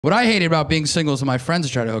What I hated about being single is when my friends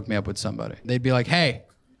would try to hook me up with somebody. They'd be like, hey,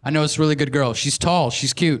 I know this really good girl. She's tall,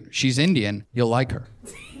 she's cute, she's Indian, you'll like her.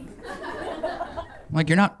 I'm like,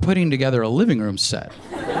 you're not putting together a living room set.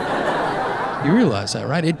 You realize that,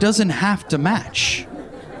 right? It doesn't have to match.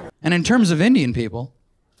 And in terms of Indian people,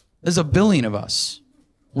 there's 1 billion of us.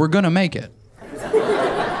 We're gonna make it.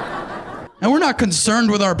 And we're not concerned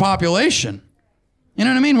with our population. You know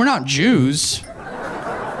what I mean? We're not Jews.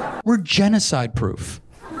 We're genocide proof.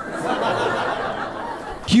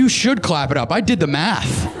 You should clap it up. I did the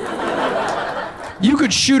math. You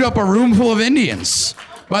could shoot up a room full of Indians.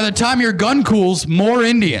 By the time your gun cools, more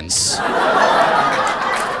Indians.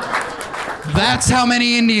 That's how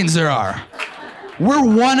many Indians there are. We're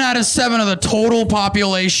 1 out of 7 of the total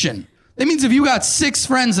population. That means if you got 6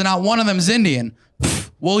 friends and not one of them's Indian,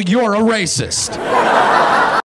 well, you're a racist.